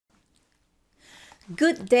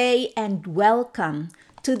Good day and welcome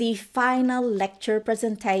to the final lecture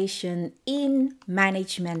presentation in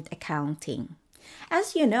Management Accounting.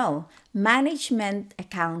 As you know, Management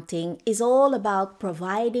Accounting is all about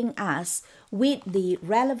providing us with the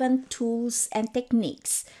relevant tools and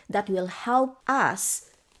techniques that will help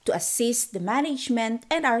us to assist the management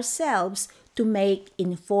and ourselves to make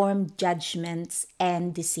informed judgments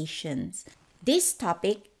and decisions. This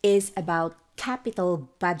topic is about capital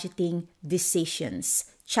budgeting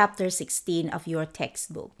decisions, chapter 16 of your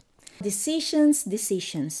textbook.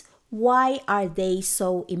 Decisions. Why are they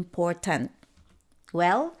so important?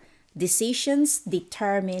 Well, decisions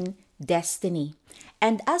determine destiny.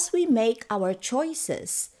 And as we make our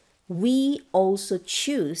choices, we also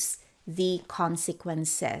choose the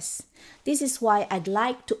consequences. This is why I'd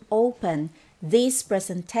like to open this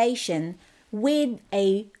presentation with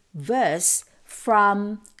a verse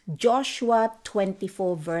from Joshua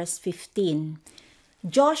 24 verse 15.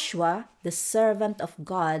 Joshua, the servant of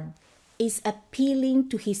God, is appealing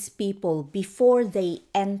to his people before they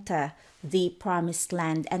enter the promised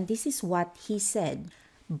land. And this is what he said.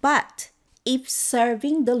 But if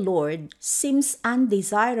serving the Lord seems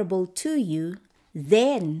undesirable to you,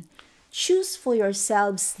 then choose for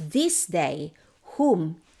yourselves this day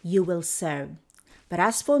whom you will serve. But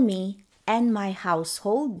as for me and my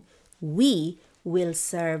household, we will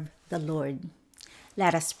serve the Lord.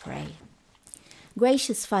 Let us pray.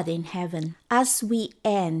 Gracious Father in heaven, as we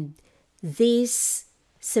end this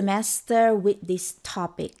semester with this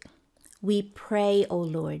topic, we pray, O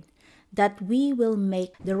Lord, that we will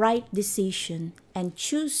make the right decision and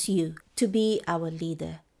choose you to be our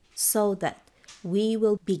leader so that we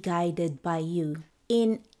will be guided by you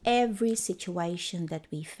in every situation that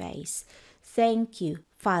we face. Thank you,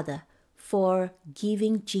 Father, for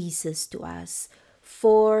giving Jesus to us,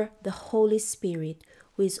 for the Holy Spirit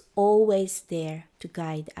who is always there to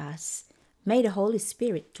guide us. May the Holy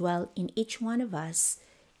Spirit dwell in each one of us.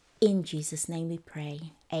 In Jesus' name we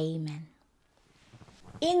pray. Amen.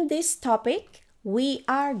 In this topic, we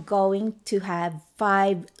are going to have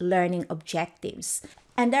 5 learning objectives.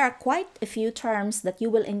 And there are quite a few terms that you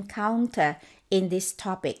will encounter in this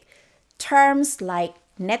topic. Terms like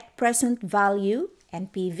net present value,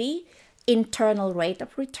 NPV, internal rate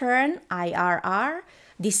of return, IRR,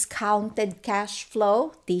 discounted cash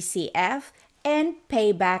flow, DCF, and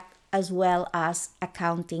payback, as well as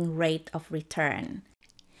accounting rate of return.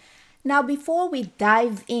 Now, before we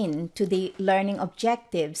dive into the learning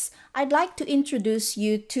objectives, I'd like to introduce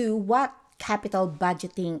you to what capital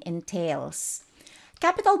budgeting entails.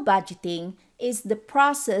 Capital budgeting is the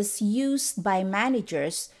process used by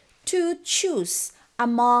managers to choose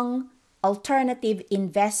among alternative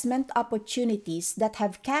investment opportunities that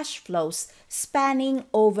have cash flows spanning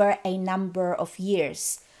over a number of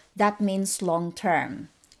years. That means long term.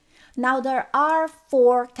 Now, there are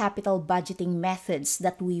 4 capital budgeting methods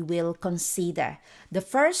that we will consider. The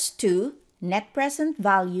first 2, net present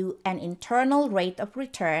value and internal rate of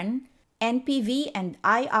return, NPV and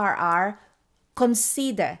IRR,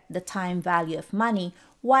 consider the time value of money,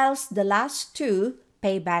 whilst the last 2,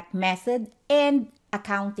 payback method and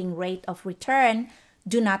accounting rate of return,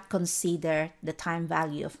 do not consider the time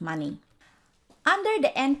value of money. Under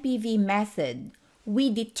the NPV method, we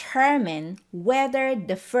determine whether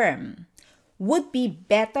the firm would be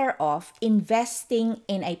better off investing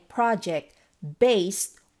in a project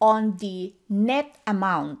based on the net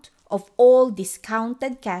amount of all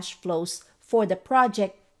discounted cash flows for the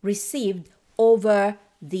project received over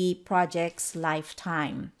the project's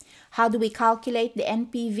lifetime. How do we calculate the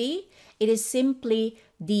NPV? It is simply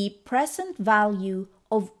the present value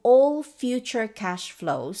of all future cash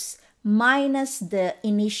flows minus the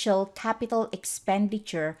initial capital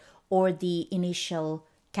expenditure or the initial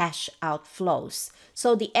cash outflows.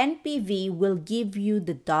 So the NPV will give you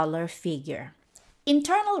the dollar figure.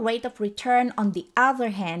 Internal rate of return, on the other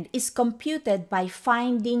hand, is computed by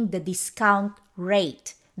finding the discount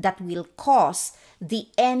rate that will cause the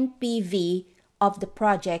NPV of the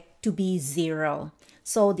project to be 0.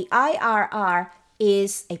 So the IRR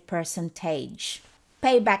is a percentage.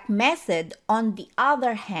 Payback method, on the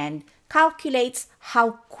other hand, calculates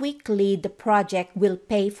how quickly the project will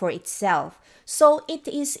pay for itself. So it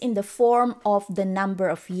is in the form of the number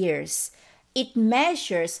of years. It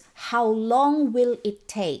measures how long will it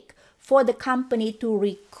take for the company to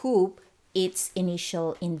recoup its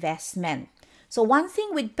initial investment. So one thing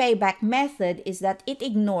with payback method is that it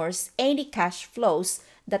ignores any cash flows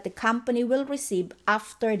that the company will receive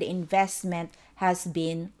after the investment has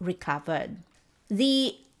been recovered.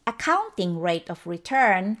 The accounting rate of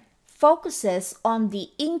return focuses on the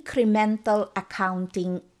incremental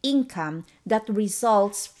accounting income that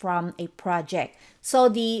results from a project. So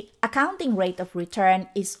the accounting rate of return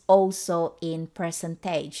is also in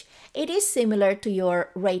percentage. It is similar to your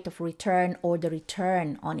rate of return or the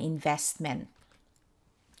return on investment.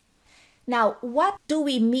 Now, what do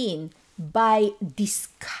we mean by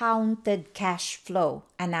discounted cash flow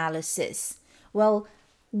analysis? Well,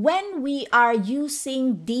 when we are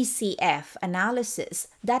using DCF analysis,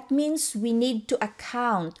 that means we need to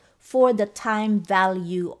account for the time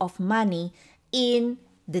value of money in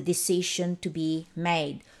the decision to be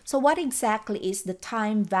made. So what exactly is the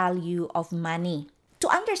time value of money? To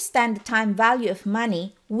understand the time value of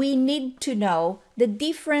money, we need to know the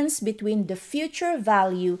difference between the future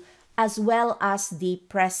value as well as the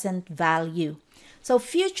present value. So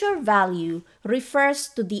future value refers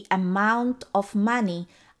to the amount of money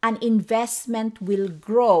an investment will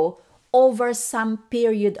grow over some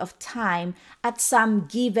period of time at some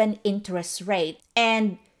given interest rate.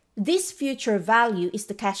 And this future value is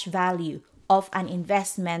the cash value of an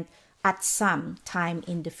investment at some time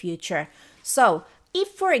in the future. So if,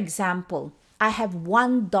 for example, I have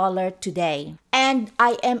 $1 today and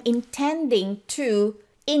I am intending to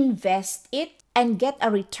invest it and get a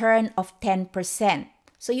return of 10%.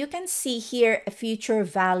 So you can see here a future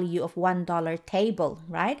value of $1 table,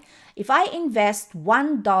 right? If I invest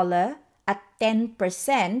 $1 at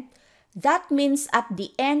 10%, that means at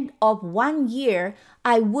the end of 1 year,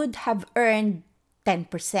 I would have earned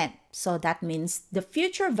 10%. So that means the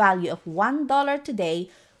future value of $1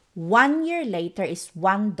 today, 1 year later is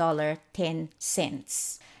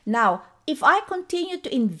 $1.10. Now, if I continue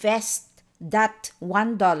to invest that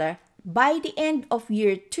 $1, by the end of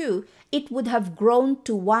year 2, it would have grown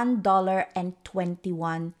to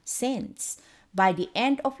 $1.21. By the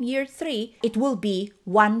end of year 3, it will be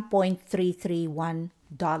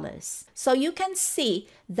 $1.331. So you can see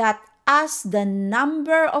that as the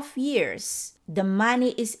number of years the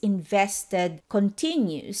money is invested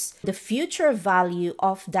continues, the future value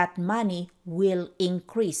of that money will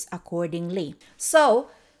increase accordingly. So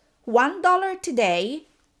 $1 today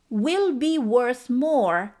will be worth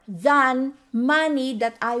more than money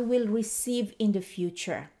that I will receive in the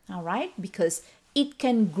future, all right? Because it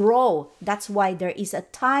can grow. That's why there is a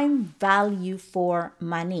time value for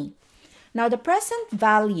money. Now, the present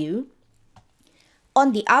value,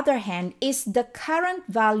 on the other hand, is the current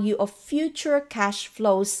value of future cash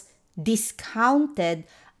flows discounted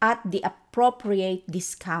at the appropriate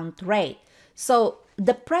discount rate. So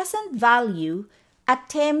the present value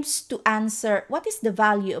attempts to answer what is the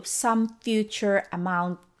value of some future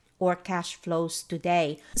amount or cash flows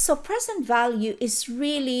today. So present value is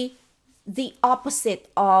really the opposite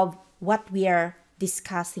of what we are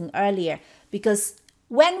discussing earlier, because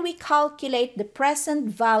when we calculate the present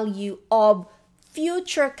value of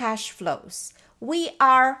future cash flows, we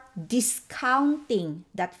are discounting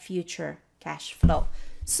that future cash flow.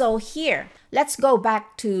 So here, let's go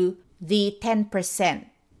back to the 10%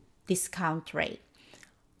 discount rate.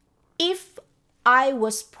 If I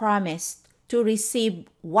was promised to receive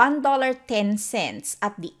 $1.10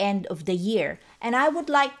 at the end of the year, and I would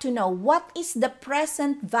like to know what is the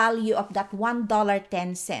present value of that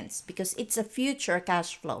 $1.10, because it's a future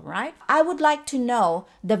cash flow, right? I would like to know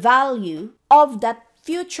the value of that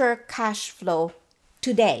future cash flow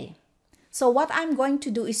today. So what I'm going to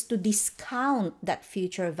do is to discount that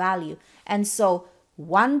future value. And so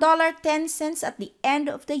 $1.10 at the end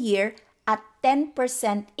of the year at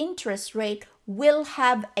 10% interest rate will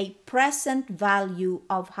have a present value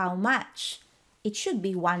of how much? It should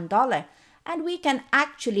be $1. And we can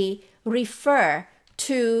actually refer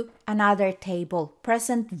to another table,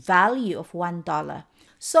 present value of $1.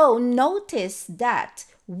 So notice that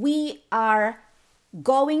we are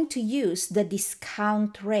going to use the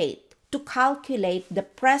discount rate to calculate the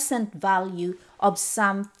present value of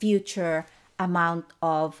some future amount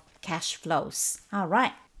of cash flows. All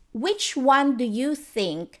right. Which one do you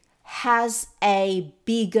think has a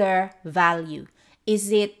bigger value?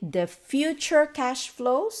 Is it the future cash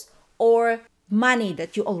flows or money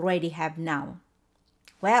that you already have now?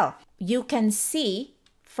 Well, you can see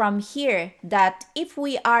from here that if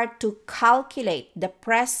we are to calculate the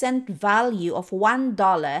present value of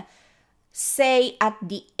 $1, say at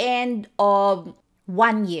the end of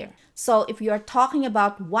 1 year. So if you are talking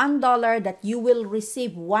about $1 that you will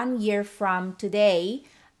receive 1 year from today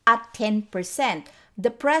at 10%, the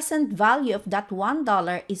present value of that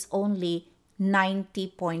 $1 is only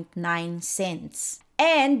 90.9 cents.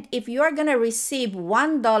 And if you are going to receive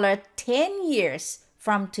 $1 10 years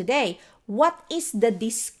from today, what is the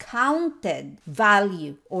discounted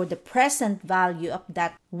value or the present value of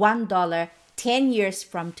that $1 10 years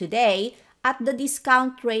from today at the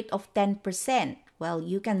discount rate of 10%? Well,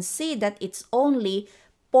 you can see that it's only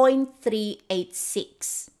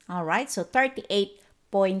 0.386. All right, so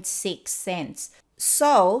 38.6 cents.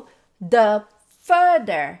 So the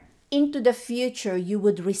further into the future you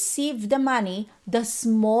would receive the money, the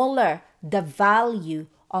smaller the value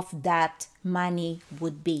of that money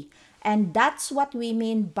would be. And that's what we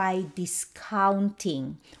mean by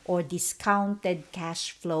discounting or discounted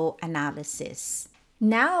cash flow analysis.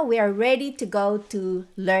 Now we are ready to go to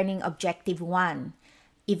learning objective 1.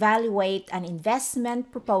 Evaluate an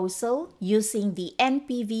investment proposal using the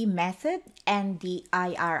NPV method and the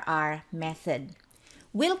IRR method.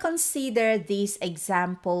 We'll consider this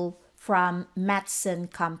example from Matson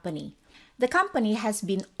Company. The company has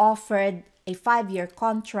been offered a 5-year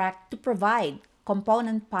contract to provide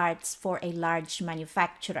component parts for a large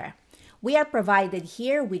manufacturer. We are provided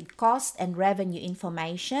here with cost and revenue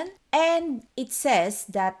information, and it says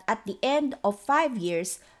that at the end of 5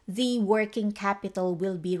 years, the working capital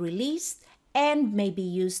will be released and may be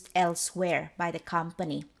used elsewhere by the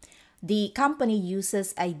company. The company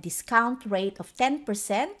uses a discount rate of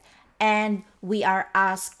 10%, and we are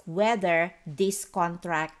asked whether this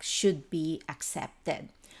contract should be accepted.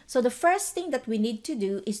 So the first thing that we need to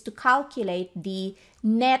do is to calculate the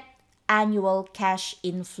net annual cash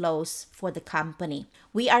inflows for the company.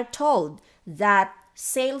 We are told that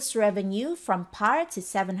sales revenue from parts is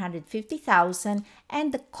 $750,000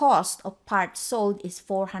 and the cost of parts sold is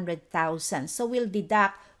 $400,000. So we'll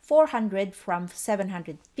deduct $400,000 from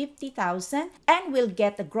 $750,000 and we'll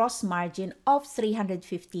get a gross margin of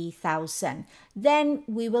 $350,000. Then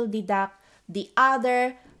we will deduct the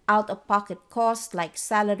other out-of-pocket costs like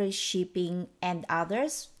salary, shipping, and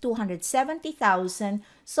others, $270,000.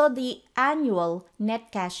 So the annual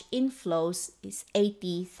net cash inflows is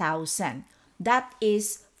 $80,000. That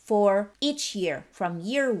is for each year from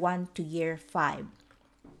year 1 to year 5.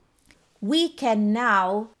 We can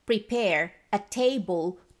now prepare a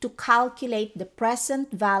table to calculate the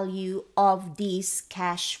present value of these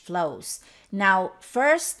cash flows. Now,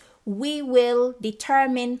 first, we will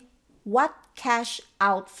determine what cash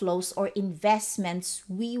outflows or investments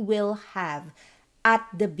we will have at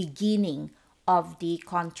the beginning of the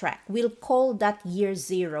contract. We'll call that year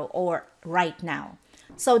 0 or right now.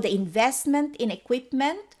 So the investment in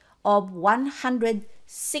equipment of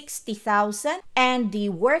 $160,000 and the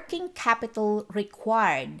working capital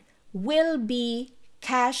required will be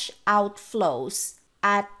cash outflows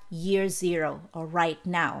at year 0 or right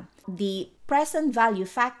now. The present value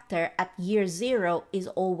factor at year 0 is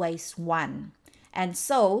always 1. And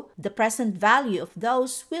so the present value of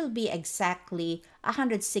those will be exactly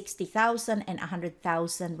 $160,000 and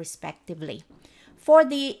 $100,000 respectively. For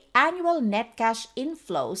the annual net cash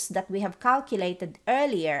inflows that we have calculated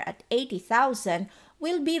earlier at $80,000,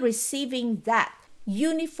 we'll be receiving that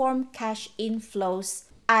uniform cash inflows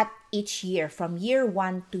at each year from year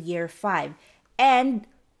 1 to year 5. And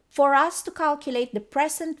for us to calculate the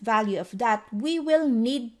present value of that, we will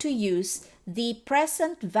need to use the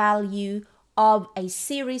present value of a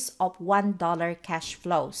series of $1 cash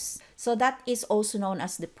flows. So that is also known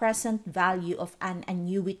as the present value of an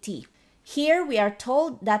annuity. Here we are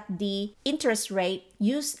told that the interest rate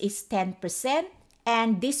used is 10%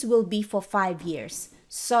 and this will be for 5 years.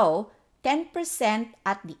 So 10%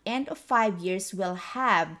 at the end of 5 years will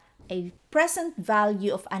have a present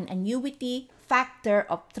value of an annuity factor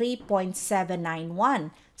of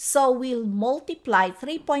 3.791. So we'll multiply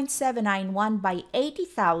 3.791 by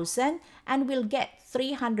 80,000 and we'll get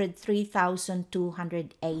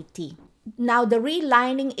 303,280. Now the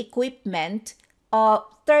relining equipment of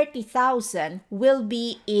 30,000 will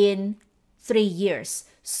be in 3 years.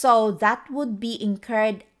 So that would be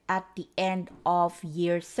incurred at the end of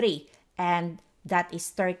year 3 and that is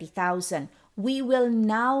 30,000. We will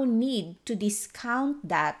now need to discount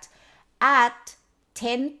that at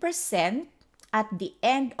 10% at the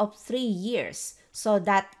end of 3 years. So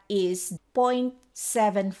that is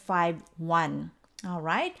 0.751. All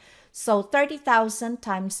right. So 30,000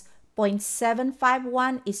 times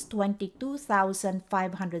 0.751 is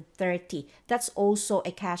 22,530. That's also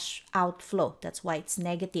a cash outflow. That's why it's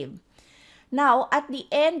negative. Now, at the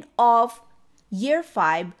end of year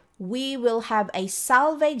 5, we will have a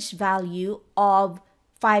salvage value of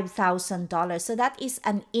 $5,000. So that is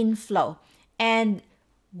an inflow. And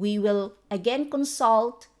we will again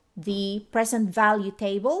consult the present value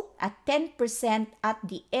table. At 10% at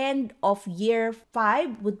the end of year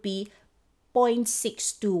 5 would be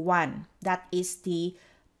 0.621. That is the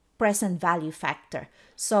present value factor.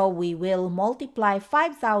 So we will multiply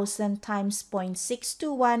 5,000 times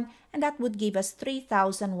 0.621, and that would give us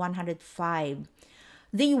 3,105.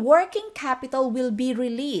 The working capital will be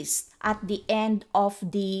released at the end of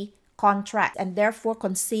the contract and therefore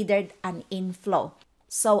considered an inflow.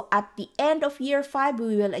 So at the end of year 5,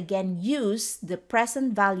 we will again use the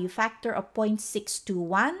present value factor of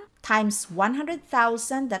 0.621 times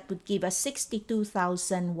 100,000. That would give us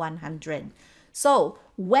 62,100. So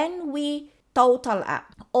when we total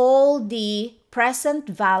up all the present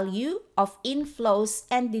value of inflows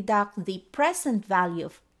and deduct the present value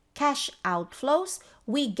of cash outflows,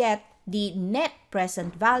 we get the net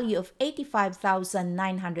present value of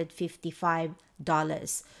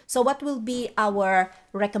 $85,955. So what will be our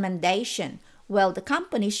recommendation? Well, the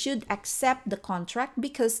company should accept the contract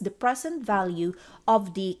because the present value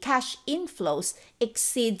of the cash inflows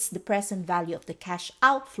exceeds the present value of the cash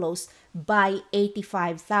outflows by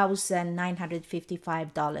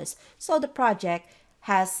 $85,955. So the project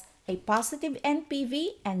has a positive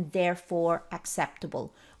NPV and therefore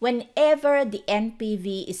acceptable. Whenever the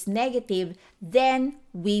NPV is negative, then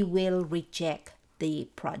we will reject the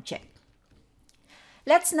project.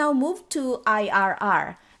 Let's now move to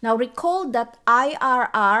IRR. Now recall that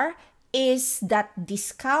IRR is that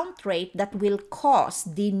discount rate that will cause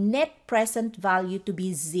the net present value to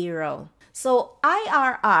be zero. So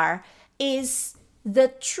IRR is the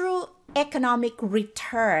true economic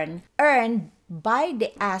return earned by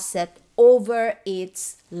the asset over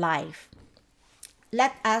its life.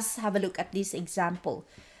 Let us have a look at this example.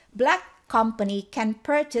 Black company can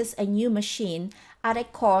purchase a new machine at a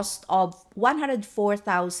cost of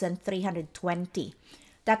 $104,320.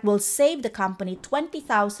 That will save the company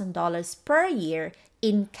 $20,000 per year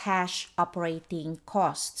in cash operating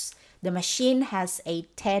costs. The machine has a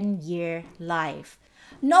 10-year life.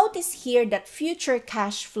 Notice here that future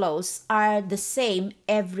cash flows are the same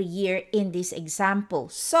every year in this example.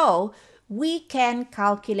 So we can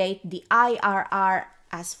calculate the IRR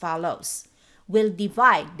as follows. We'll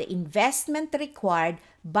divide the investment required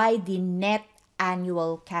by the net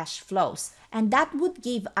annual cash flows, and that would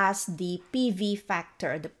give us the PV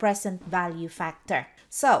factor, the present value factor.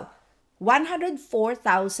 So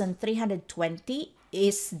 104,320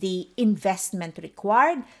 is the investment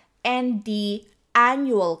required, and the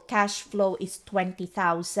annual cash flow is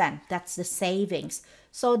 20,000. That's the savings.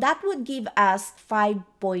 So that would give us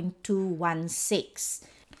 5.216.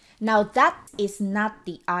 Now that is not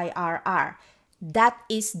the IRR. That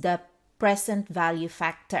is the present value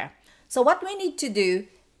factor. So what we need to do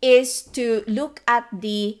is to look at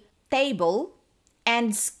the table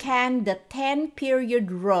and scan the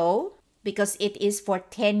 10-period row because it is for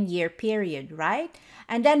 10-year period, right?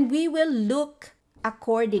 And then we will look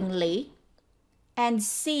accordingly and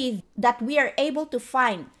see that we are able to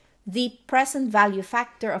find the present value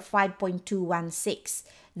factor of 5.216.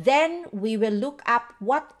 Then we will look up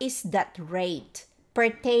what is that rate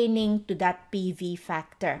pertaining to that PV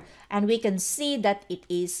factor. And we can see that it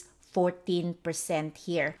is 14%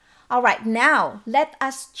 here. All right, now let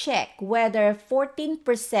us check whether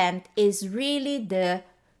 14% is really the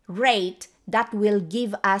rate that will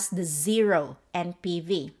give us the zero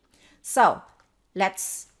NPV. So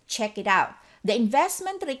let's check it out. The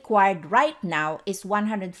investment required right now is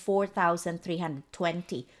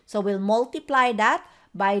 104,320. So we'll multiply that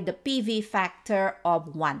by the PV factor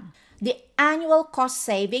of 1. The annual cost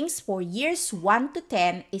savings for years 1 to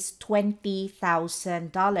 10 is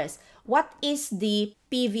 $20,000. What is the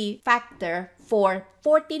PV factor for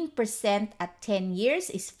 14% at 10 years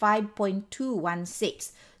is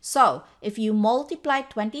 5.216. So if you multiply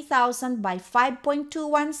 20,000 by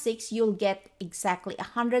 5.216, you'll get exactly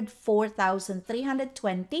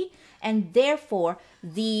 104,320, and therefore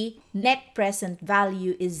the net present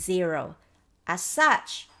value is zero. As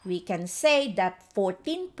such, we can say that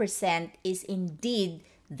 14% is indeed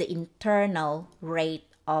the internal rate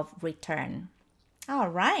of return. All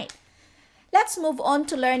right, let's move on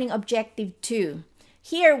to learning objective 2.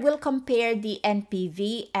 Here, we'll compare the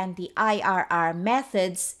NPV and the IRR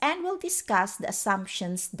methods, and we'll discuss the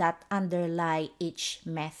assumptions that underlie each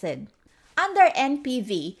method. Under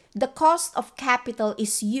NPV, the cost of capital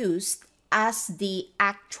is used as the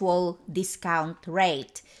actual discount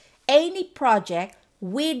rate. Any project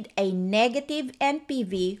with a negative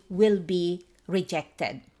NPV will be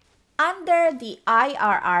rejected. Under the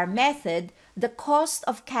IRR method, the cost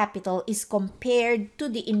of capital is compared to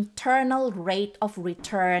the internal rate of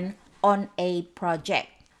return on a project.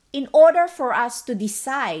 In order for us to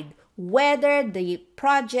decide whether the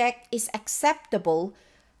project is acceptable,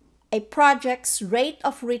 a project's rate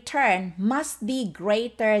of return must be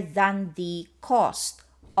greater than the cost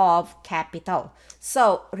of capital.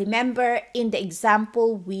 So remember, in the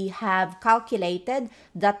example, we have calculated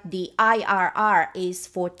that the IRR is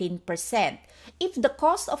 14%. If the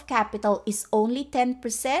cost of capital is only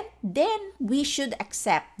 10%, then we should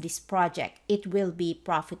accept this project. It will be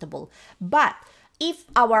profitable. But if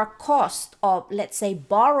our cost of, let's say,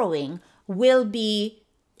 borrowing will be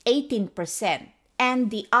 18%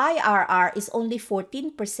 and the IRR is only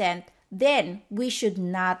 14%, then we should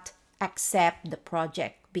not accept the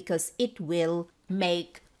project because it will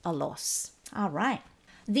make a loss. All right.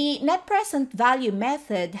 The net present value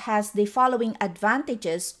method has the following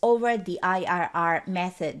advantages over the IRR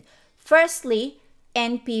method. Firstly,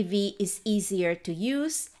 NPV is easier to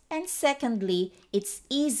use, and secondly, it's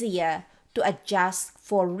easier to adjust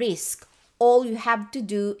for risk. All you have to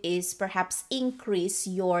do is perhaps increase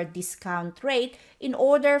your discount rate in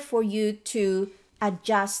order for you to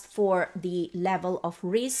adjust for the level of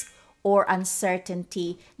risk or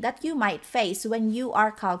uncertainty that you might face when you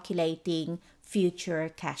are calculating future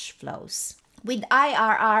cash flows. With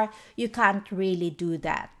IRR, you can't really do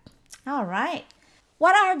that. All right.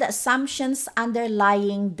 What are the assumptions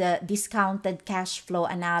underlying the discounted cash flow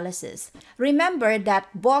analysis? Remember that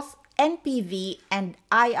both NPV and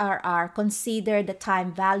IRR consider the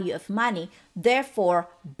time value of money. Therefore,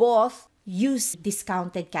 both use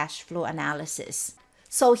discounted cash flow analysis.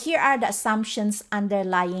 So here are the assumptions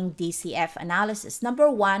underlying DCF analysis. Number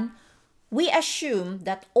one, we assume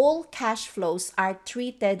that all cash flows are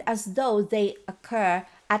treated as though they occur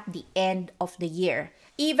at the end of the year,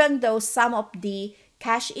 even though some of the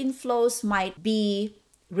cash inflows might be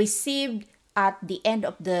received at the end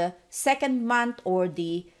of the second month or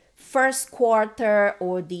the first quarter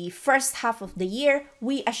or the first half of the year.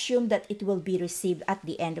 We assume that it will be received at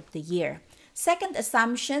the end of the year. Second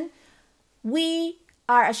assumption, we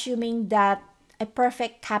are assuming that a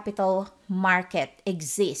perfect capital market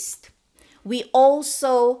exists. We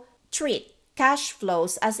also treat cash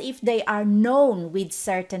flows as if they are known with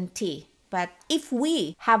certainty. But if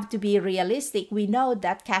we have to be realistic, we know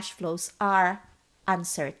that cash flows are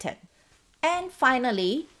uncertain. And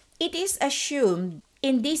finally, it is assumed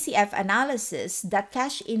in DCF analysis that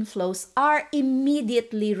cash inflows are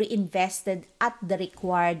immediately reinvested at the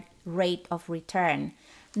required rate of return.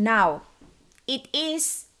 Now, it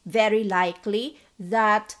is very likely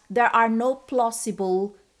that there are no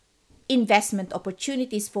plausible investment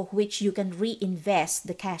opportunities for which you can reinvest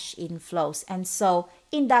the cash inflows. And so,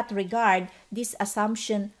 in that regard, this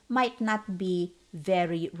assumption might not be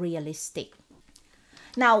very realistic.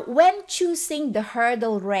 Now, when choosing the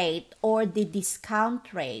hurdle rate or the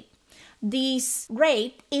discount rate, this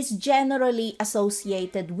rate is generally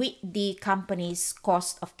associated with the company's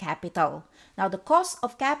cost of capital. Now, the cost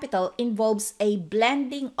of capital involves a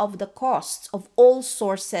blending of the costs of all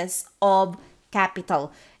sources of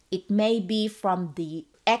capital. It may be from the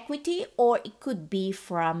equity or it could be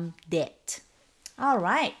from debt. All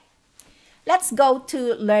right. Let's go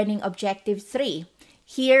to learning objective 3.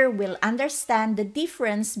 Here we'll understand the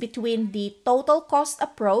difference between the total cost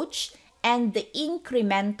approach and the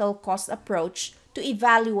incremental cost approach to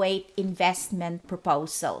evaluate investment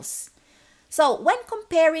proposals. So when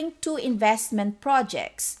comparing two investment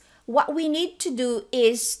projects, what we need to do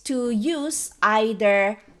is to use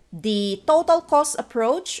either the total cost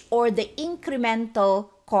approach or the incremental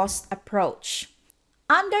cost approach.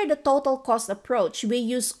 Under the total cost approach, we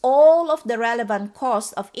use all of the relevant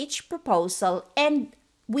costs of each proposal and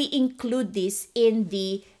we include this in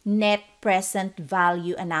the net present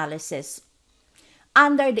value analysis.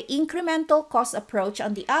 Under the incremental cost approach,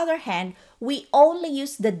 on the other hand, we only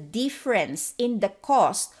use the difference in the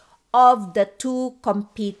cost of the two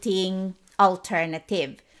competing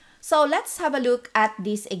alternatives. So let's have a look at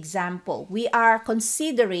this example. We are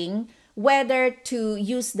considering whether to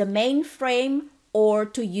use the mainframe or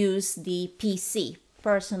to use the PC,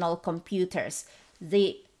 personal computers.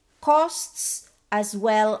 The costs as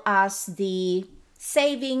well as the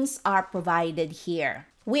savings are provided here.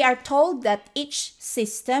 We are told that each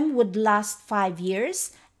system would last 5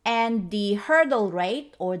 years and the hurdle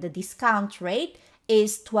rate or the discount rate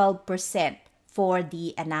is 12% for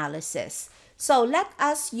the analysis. So let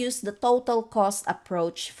us use the total cost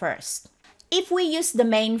approach first. If we use the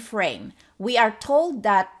mainframe, we are told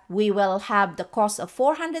that we will have the cost of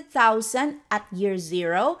 400,000 at year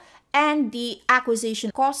 0 and the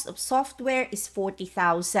acquisition cost of software is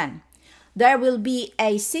 40,000. There will be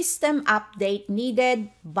a system update needed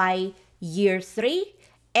by year 3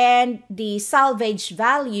 and the salvage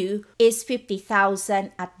value is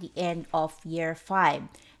 50,000 at the end of year 5.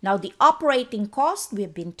 Now, the operating cost,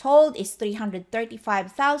 we've been told, is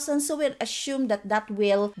 335,000. So we'll assume that that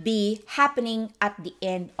will be happening at the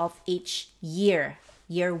end of each year,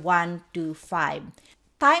 year 1 to 5.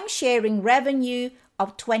 Time-sharing revenue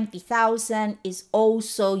of 20,000 is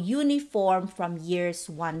also uniform from years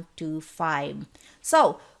 1 to 5.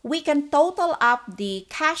 So we can total up the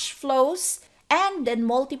cash flows and then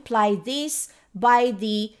multiply this by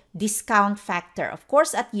the discount factor. Of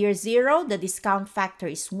course, at year 0, the discount factor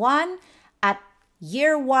is 1. At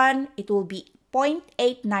year 1, it will be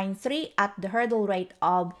 0.893 at the hurdle rate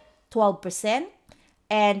of 12%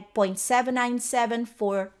 and 0.797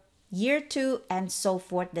 for year 2 and so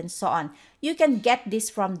forth and so on. You can get this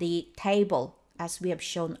from the table as we have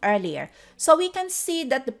shown earlier. So we can see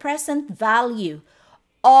that the present value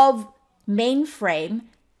of mainframe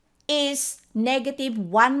is negative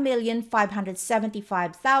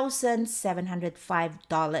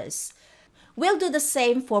 $1,575,705. We'll do the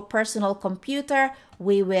same for personal computer.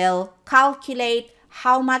 We will calculate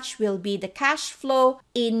how much will be the cash flow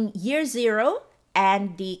in year 0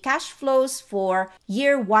 and the cash flows for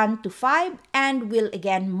year 1 to 5, and we'll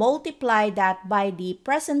again multiply that by the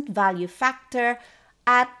present value factor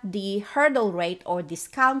at the hurdle rate or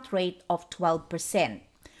discount rate of 12%.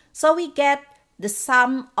 So we get the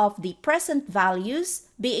sum of the present values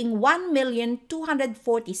being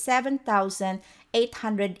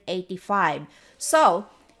 1,247,885. So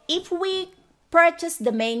if we purchase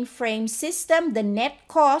the mainframe system, the net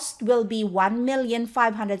cost will be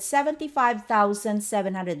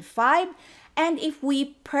 1,575,705. And if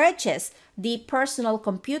we purchase the personal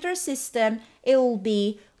computer system, it will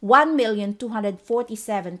be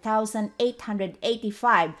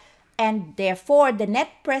 1,247,885. And therefore, the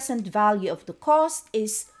net present value of the cost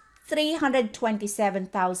is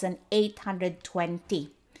 327,820.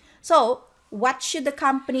 So, what should the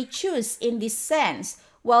company choose in this sense?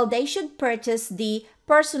 Well, they should purchase the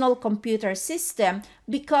personal computer system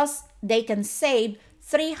because they can save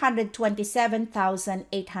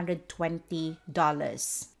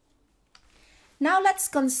 $327,820. Now, let's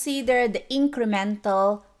consider the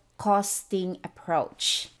incremental costing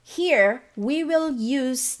approach. Here, we will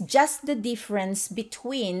use just the difference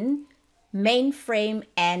between mainframe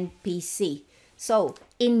and PC. So,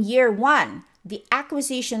 in year 1, the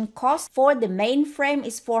acquisition cost for the mainframe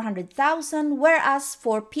is 400,000, whereas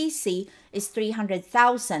for PC is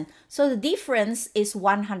 300,000. So, the difference is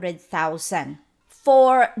 100,000.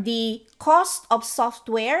 For the cost of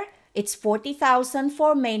software, it's 40,000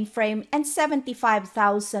 for mainframe and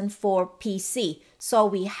 75,000 for PC. So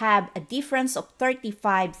we have a difference of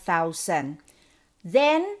 35,000.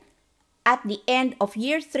 Then at the end of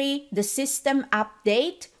year 3, the system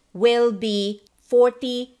update will be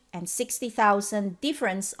 40 and 60,000,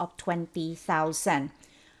 difference of 20,000.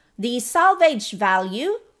 The salvage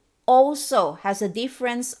value also has a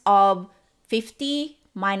difference of 50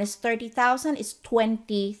 minus 30,000 is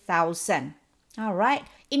 20,000. All right.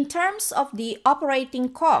 In terms of the operating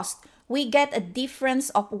cost, we get a difference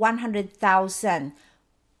of 100,000.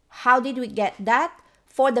 How did we get that?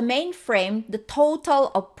 For the mainframe, the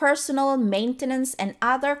total of personal maintenance and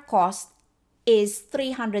other costs is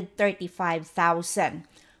 335,000.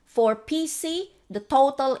 For PC, the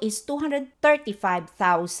total is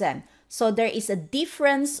 235,000. So there is a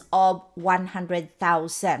difference of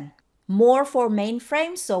 100,000. More for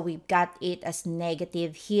mainframe, so we've got it as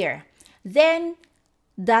negative here. Then,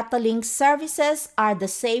 data link services are the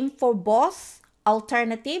same for both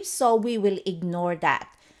alternatives, so we will ignore that.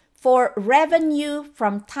 For revenue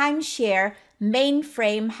from timeshare,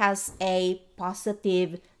 mainframe has a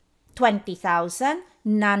positive 20,000,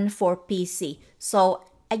 none for PC. So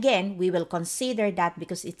again, we will consider that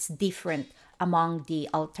because it's different among the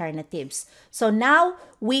alternatives. So now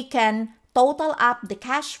we can total up the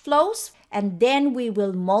cash flows and then we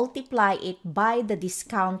will multiply it by the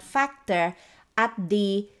discount factor at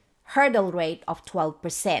the hurdle rate of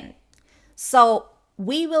 12%. So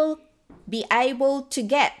we will be able to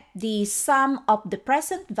get the sum of the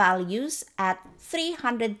present values at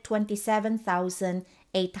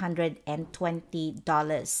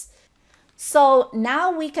 $327,820. So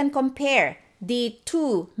now we can compare the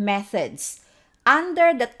two methods.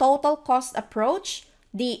 Under the total cost approach,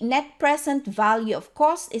 the net present value of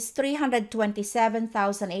cost is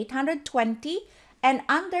 $327,820, and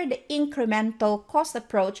under the incremental cost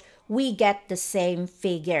approach, we get the same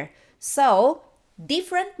figure. So,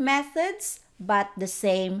 different methods, but the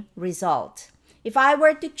same result. If I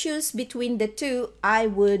were to choose between the two, I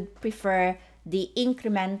would prefer the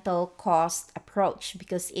incremental cost approach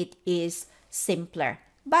because it is simpler,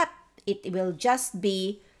 but it will just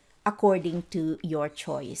be according to your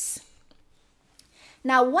choice.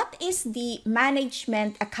 Now, what is the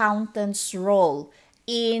management accountant's role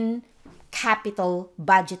in capital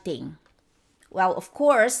budgeting? Well, of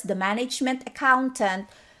course, the management accountant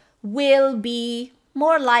will be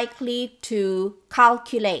more likely to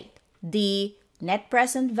calculate the net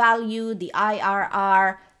present value, the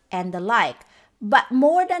IRR, and the like. But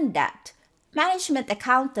more than that, management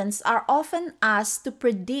accountants are often asked to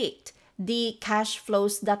predict the cash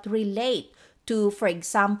flows that relate to, for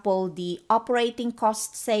example, the operating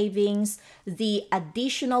cost savings, the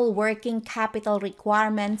additional working capital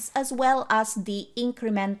requirements, as well as the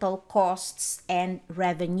incremental costs and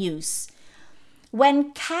revenues.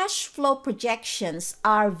 When cash flow projections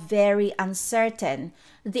are very uncertain,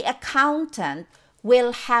 the accountant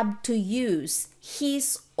will have to use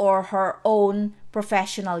his or her own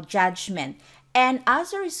professional judgment. And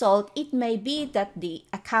as a result, it may be that the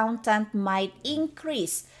accountant might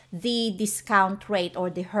increase the discount rate or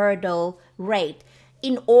the hurdle rate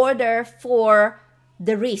in order for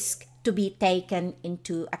the risk to be taken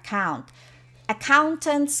into account.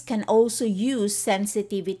 Accountants can also use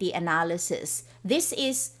sensitivity analysis. This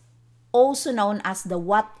is also known as the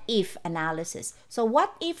what-if analysis. So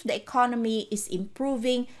what if the economy is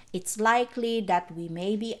improving? It's likely that we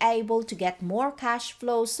may be able to get more cash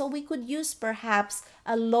flow, so we could use perhaps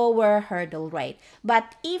a lower hurdle rate.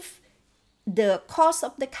 But if the cost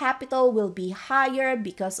of the capital will be higher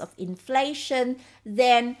because of inflation,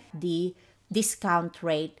 then the discount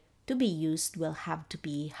rate to be used will have to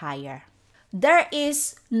be higher. There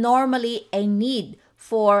is normally a need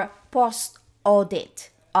for post-audit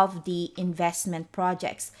of the investment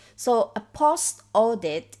projects. So a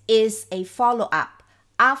post-audit is a follow-up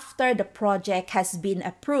after the project has been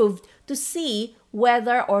approved to see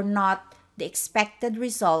whether or not the expected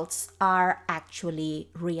results are actually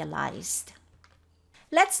realized.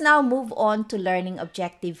 Let's now move on to learning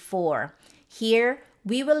objective 4. Here,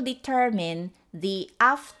 we will determine the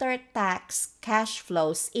after-tax cash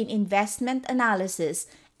flows in investment analysis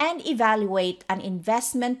and evaluate an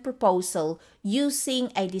investment proposal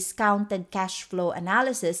using a discounted cash flow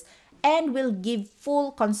analysis, and will give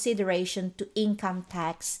full consideration to income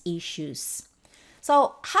tax issues.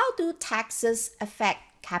 So, how do taxes affect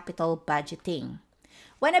capital budgeting?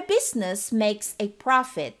 When a business makes a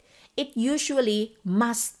profit, it usually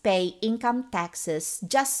must pay income taxes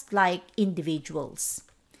just like individuals.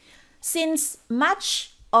 Since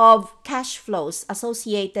much of cash flows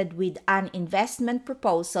associated with an investment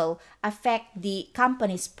proposal affect the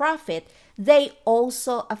company's profit, they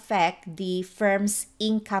also affect the firm's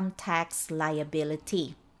income tax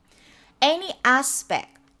liability. Any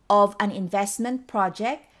aspect of an investment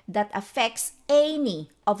project that affects any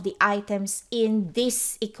of the items in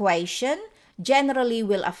this equation generally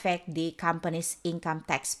will affect the company's income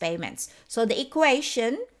tax payments. So the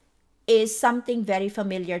equation is something very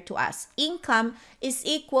familiar to us. Income is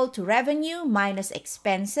equal to revenue minus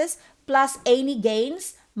expenses plus any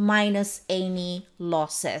gains minus any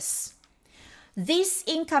losses. These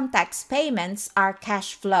income tax payments are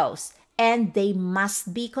cash flows, and they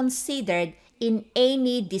must be considered in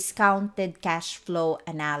any discounted cash flow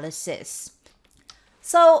analysis.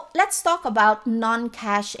 So let's talk about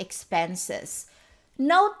non-cash expenses.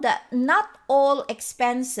 Note that not all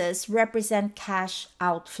expenses represent cash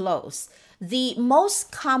outflows. The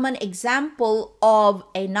most common example of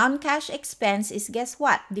a non-cash expense is, guess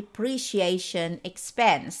what? Depreciation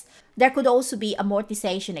expense. There could also be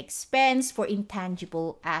amortization expense for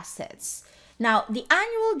intangible assets. Now, the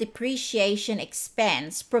annual depreciation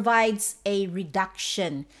expense provides a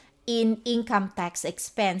reduction in income tax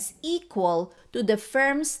expense equal to the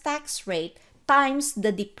firm's tax rate times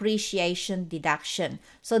the depreciation deduction.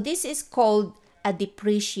 So this is called a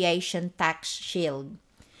depreciation tax shield.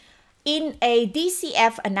 In a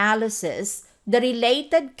DCF analysis, the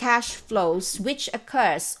related cash flows which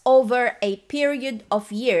occurs over a period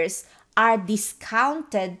of years are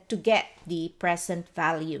discounted to get the present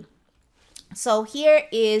value. So here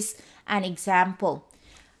is an example.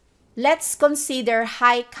 Let's consider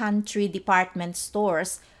High Country Department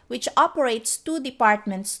Stores, which operates 2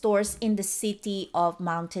 department stores in the city of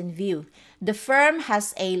Mountain View. The firm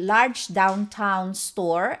has a large downtown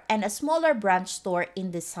store and a smaller branch store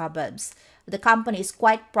in the suburbs. The company is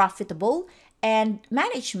quite profitable, and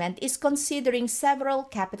management is considering several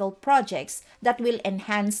capital projects that will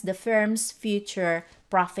enhance the firm's future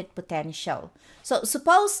profit potential. So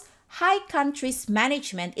suppose High Country's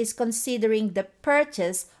management is considering the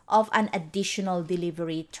purchase of an additional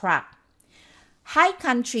delivery truck. High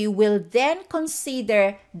Country will then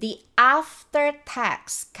consider the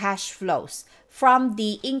after-tax cash flows from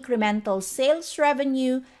the incremental sales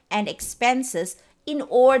revenue and expenses in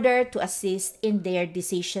order to assist in their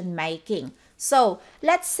decision making. So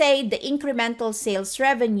let's say the incremental sales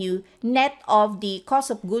revenue net of the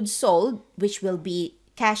cost of goods sold, which will be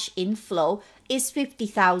cash inflow, is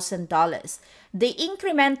 $50,000. The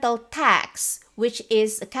incremental tax, which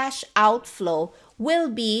is a cash outflow, will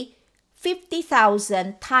be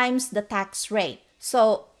 50,000 times the tax rate.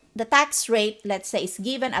 So the tax rate, let's say, is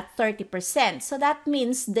given at 30%. So that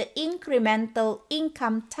means the incremental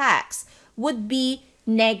income tax would be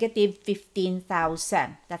negative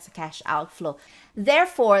 15,000. That's a cash outflow.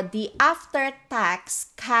 Therefore, the after-tax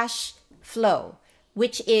cash flow,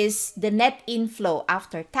 which is the net inflow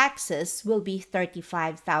after taxes, will be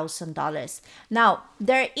 $35,000. Now,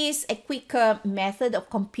 there is a quicker method of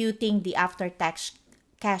computing the after-tax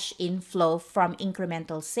cash inflow from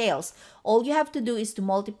incremental sales. All you have to do is to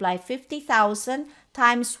multiply 50,000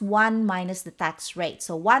 times 1 minus the tax rate.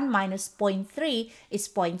 So 1 minus 0.3 is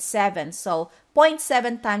 0.7. So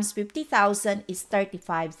 0.7 times 50,000 is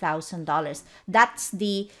 $35,000. That's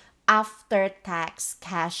the after-tax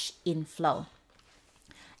cash inflow.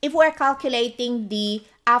 If we're calculating the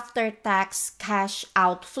after-tax cash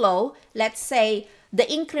outflow, let's say the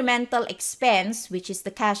incremental expense, which is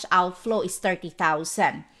the cash outflow, is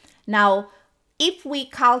 30,000. Now, if we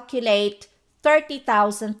calculate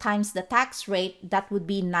 30,000 times the tax rate, that would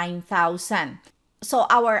be 9,000. So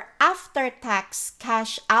our after-tax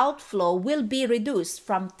cash outflow will be reduced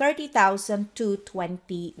from 30,000 to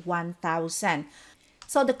 21,000.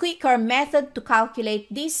 So the quicker method to calculate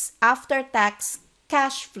this after-tax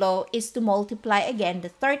cash flow is to multiply again the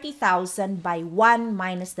 30,000 by 1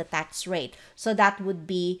 minus the tax rate. So that would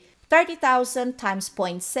be 30,000 times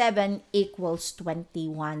 0.7 equals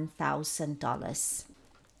 $21,000.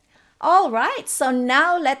 All right, so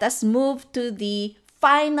now let us move to the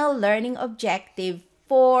final learning objective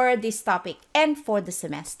for this topic and for the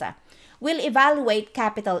semester. We'll evaluate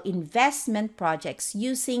capital investment projects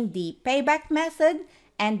using the payback method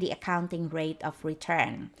and the accounting rate of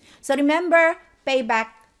return. So remember, payback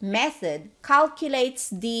method calculates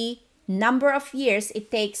the number of years it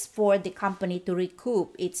takes for the company to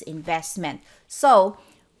recoup its investment. So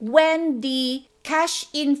when the cash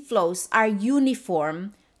inflows are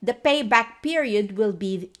uniform, the payback period will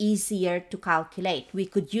be easier to calculate. We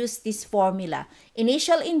could use this formula: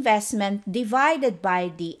 initial investment divided by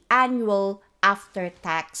the annual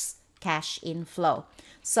after-tax cash inflow.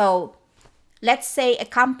 So let's say a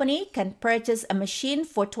company can purchase a machine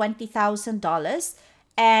for $20,000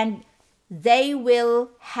 and they will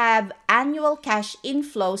have annual cash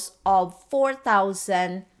inflows of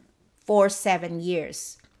 $4,000 for 7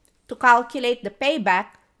 years. To calculate the payback,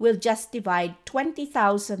 we'll just divide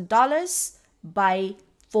 $20,000 by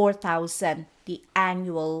 4,000, the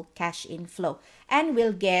annual cash inflow, and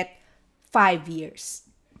we'll get 5 years.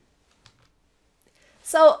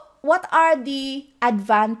 So what are the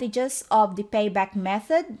advantages of the payback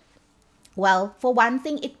method? Well, for one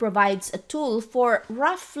thing, it provides a tool for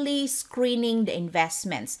roughly screening the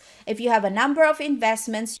investments. If you have a number of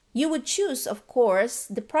investments, you would choose, of course,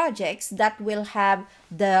 the projects that will have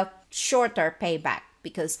the shorter payback,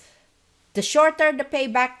 because the shorter the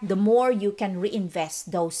payback, the more you can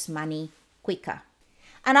reinvest those money quicker.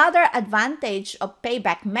 Another advantage of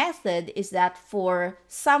payback method is that for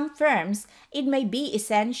some firms, it may be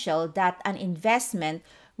essential that an investment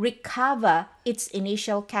recover its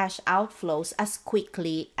initial cash outflows as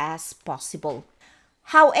quickly as possible.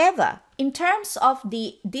 However, in terms of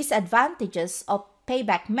the disadvantages of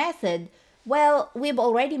payback method, well, we've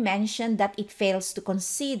already mentioned that it fails to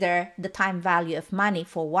consider the time value of money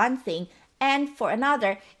for one thing, and for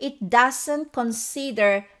another, it doesn't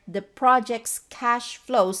consider the project's cash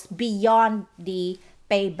flows beyond the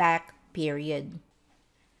payback period.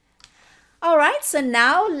 All right, so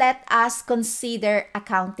now let us consider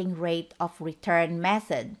accounting rate of return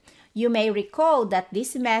method. You may recall that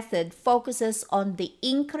this method focuses on the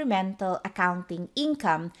incremental accounting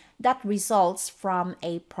income that results from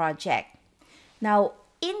a project. Now,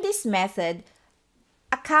 in this method,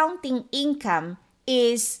 accounting income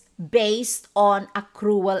is based on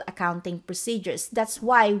accrual accounting procedures. That's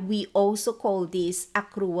why we also call this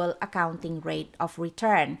accrual accounting rate of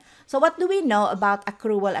return. So what do we know about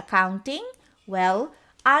accrual accounting? Well,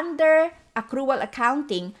 under accrual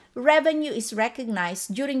accounting, revenue is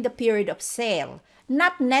recognized during the period of sale,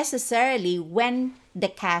 not necessarily when the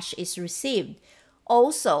cash is received.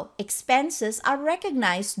 Also, expenses are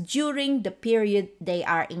recognized during the period they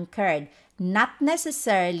are incurred, not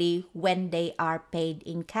necessarily when they are paid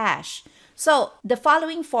in cash. So, the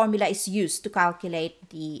following formula is used to calculate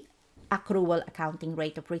the accrual accounting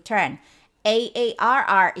rate of return.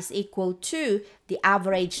 AARR is equal to the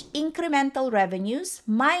average incremental revenues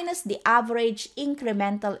minus the average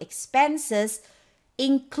incremental expenses,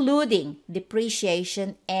 including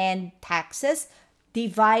depreciation and taxes,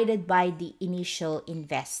 divided by the initial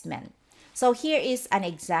investment. So here is an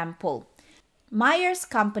example. Meyer's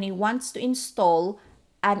company wants to install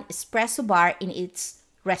an espresso bar in its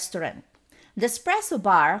restaurant. The espresso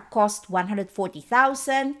bar cost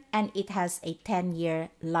 $140,000 and it has a 10-year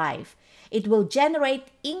life. It will generate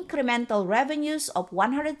incremental revenues of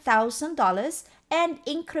 $100,000 and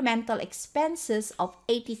incremental expenses of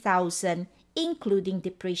 $80,000, including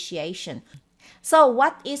depreciation. So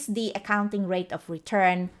what is the accounting rate of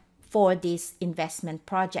return for this investment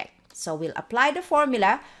project? So we'll apply the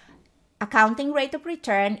formula. Accounting rate of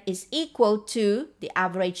return is equal to the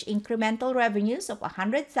average incremental revenues of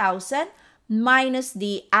 $100,000 minus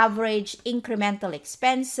the average incremental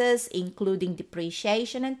expenses, including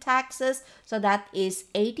depreciation and taxes. So that is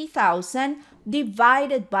 $80,000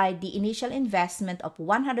 divided by the initial investment of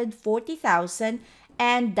 $140,000,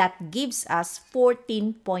 and that gives us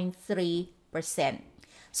 14.3%.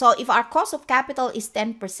 So if our cost of capital is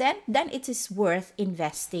 10%, then it is worth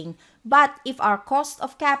investing. But if our cost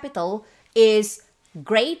of capital is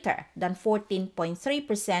greater than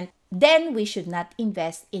 14.3%, then we should not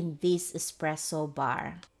invest in this espresso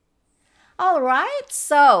bar. All right,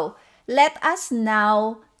 so let us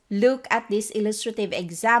now look at this illustrative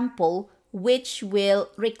example, which will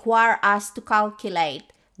require us to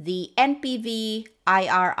calculate the NPV,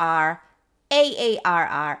 IRR,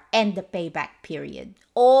 AARR, and the payback period.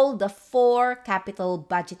 All the 4 capital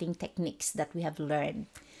budgeting techniques that we have learned.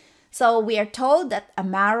 So we are told that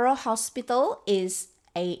Amaro Hospital is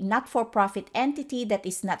a not-for-profit entity that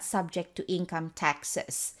is not subject to income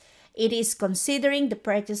taxes. It is considering the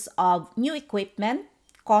purchase of new equipment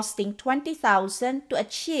costing $20,000 to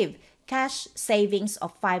achieve cash savings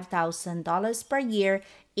of $5,000 per year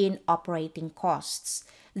in operating costs.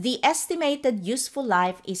 The estimated useful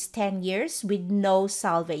life is 10 years with no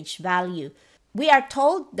salvage value. We are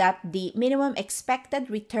told that the minimum expected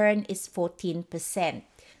return is 14%.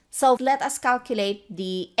 So let us calculate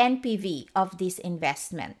the NPV of this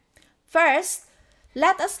investment. First,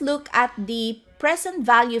 let us look at the present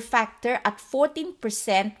value factor at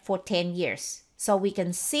 14% for 10 years. So we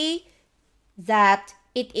can see that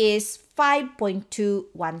it is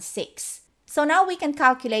 5.216. So now we can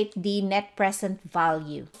calculate the net present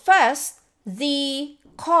value. First, the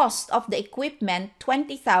cost of the equipment,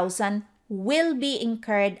 $20,000, will be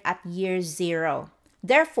incurred at year 0.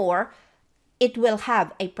 Therefore, it will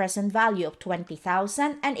have a present value of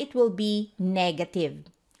 $20,000 and it will be negative.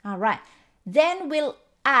 All right. Then we'll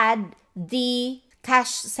add the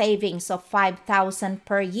cash savings of $5,000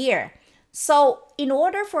 per year. So in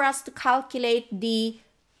order for us to calculate the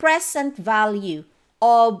present value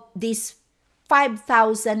of this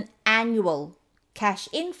 $5,000 annual cash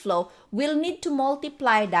inflow, we'll need to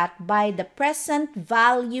multiply that by the present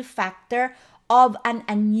value factor of an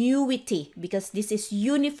annuity, because this is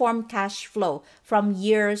uniform cash flow from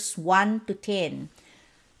years 1 to 10.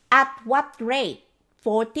 At what rate?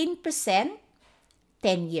 14%,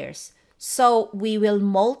 10 years. So we will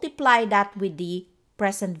multiply that with the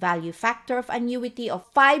present value factor of annuity of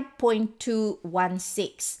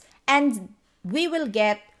 5.216, and we will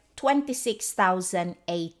get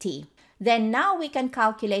 26,080. Then now we can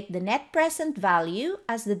calculate the net present value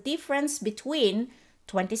as the difference between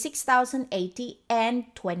 26,080 and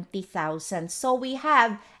 20,000. So we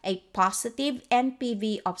have a positive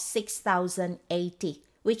NPV of 6,080,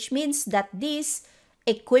 which means that this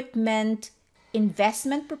equipment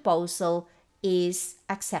investment proposal is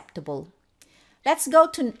acceptable. Let's go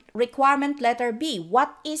to requirement letter B.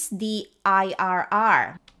 What is the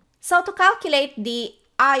IRR? So to calculate the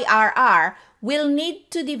IRR, we'll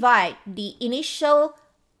need to divide the initial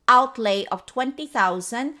outlay of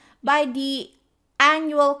 20,000 by the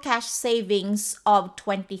annual cash savings of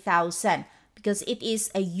 20,000, because it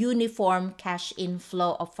is a uniform cash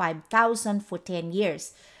inflow of 5,000 for 10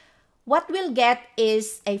 years. What we'll get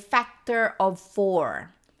is a factor of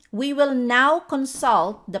 4. We will now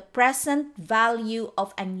consult the present value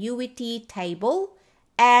of annuity table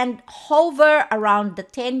and hover around the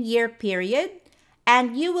 10-year period,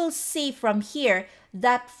 and you will see from here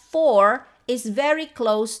that 4 is very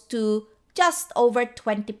close to just over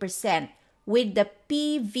 20%, with the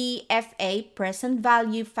PVFA, present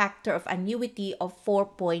value factor of annuity, of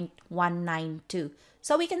 4.192.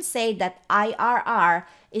 So we can say that IRR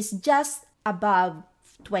is just above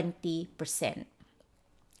 20%.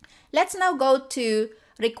 Let's now go to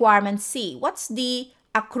requirement C. What's the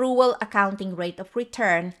accrual accounting rate of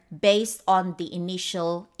return based on the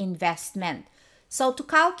initial investment. So to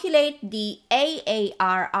calculate the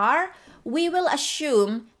AARR, we will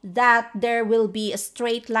assume that there will be a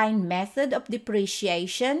straight line method of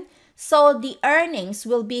depreciation. So the earnings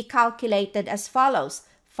will be calculated as follows: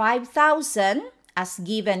 5,000 as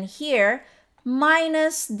given here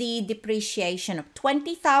minus the depreciation of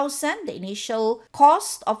 20,000, the initial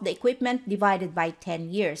cost of the equipment divided by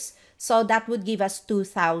 10 years. So that would give us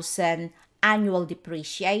 2,000 annual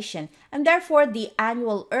depreciation. And therefore, the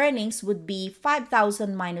annual earnings would be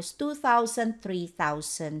 5,000 minus 2,000,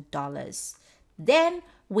 $3,000. Then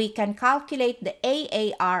we can calculate the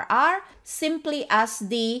AARR simply as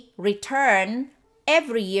the return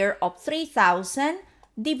every year of 3,000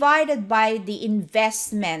 divided by the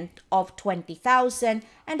investment of 20,000,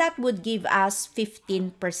 and that would give us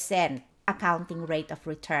 15% accounting rate of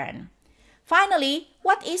return. Finally,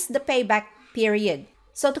 what is the payback period?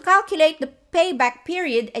 So to calculate the payback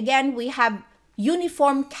period, again, we have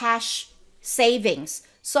uniform cash savings.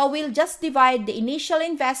 So we'll just divide the initial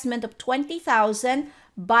investment of 20,000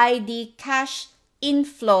 by the cash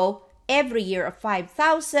inflow every year of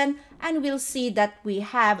 5,000, and we'll see that we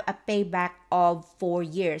have a payback of 4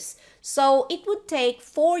 years. So it would take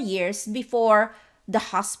 4 years before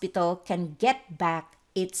the hospital can get back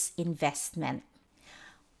its investment.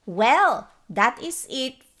 Well, that is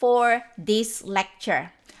it for this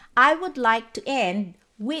lecture. I would like to end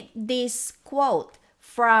with this quote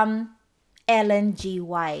from Ellen G.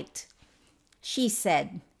 White. She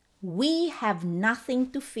said, "We have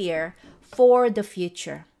nothing to fear for the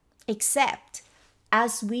future, except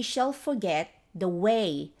as we shall forget the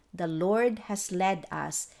way the Lord has led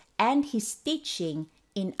us and His teaching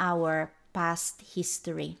in our past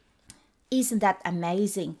history." Isn't that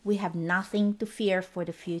amazing? We have nothing to fear for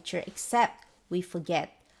the future except we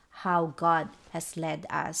forget how God has led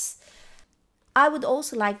us. I would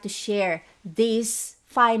also like to share this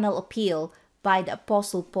final appeal by the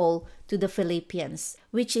Apostle Paul to the Philippians,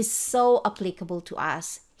 which is so applicable to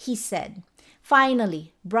us. He said,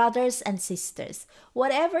 "Finally, brothers and sisters,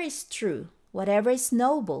 whatever is true, whatever is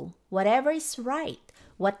noble, whatever is right,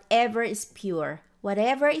 whatever is pure,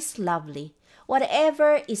 whatever is lovely,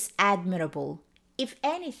 whatever is admirable, if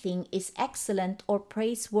anything is excellent or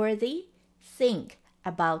praiseworthy, think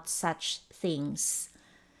about such things."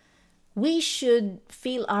 We should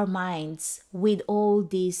fill our minds with all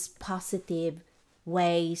these positive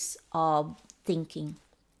ways of thinking.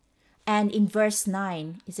 And in verse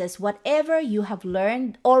 9, it says, "Whatever you have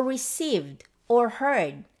learned or received or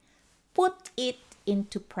heard, put it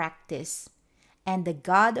into practice, and the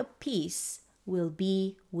God of peace will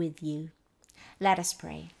be with you." Let us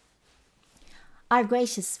pray. Our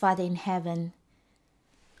gracious Father in heaven,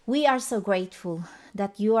 we are so grateful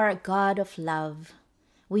that you are a God of love.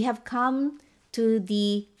 We have come to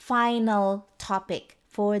the final topic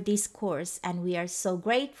for this course, and we are so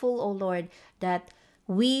grateful, O Lord, that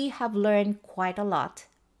we have learned quite a lot.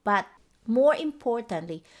 But more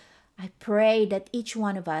importantly, I pray that each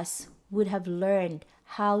one of us would have learned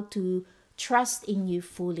how to trust in you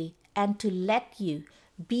fully and to let you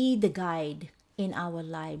be the guide in our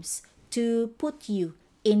lives, to put you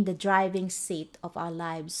in the driving seat of our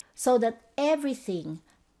lives, so that everything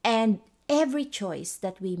and every choice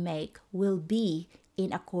that we make will be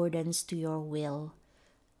in accordance to your will.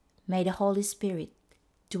 May the Holy Spirit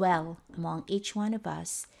dwell among each one of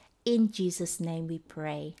us. In Jesus' name we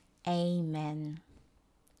pray. Amen.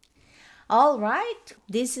 All right,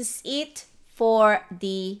 this is it for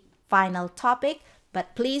the final topic,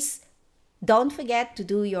 but please don't forget to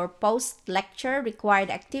do your post-lecture required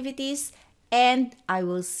activities, and I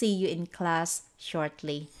will see you in class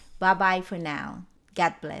shortly. Bye-bye for now.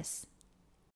 God bless.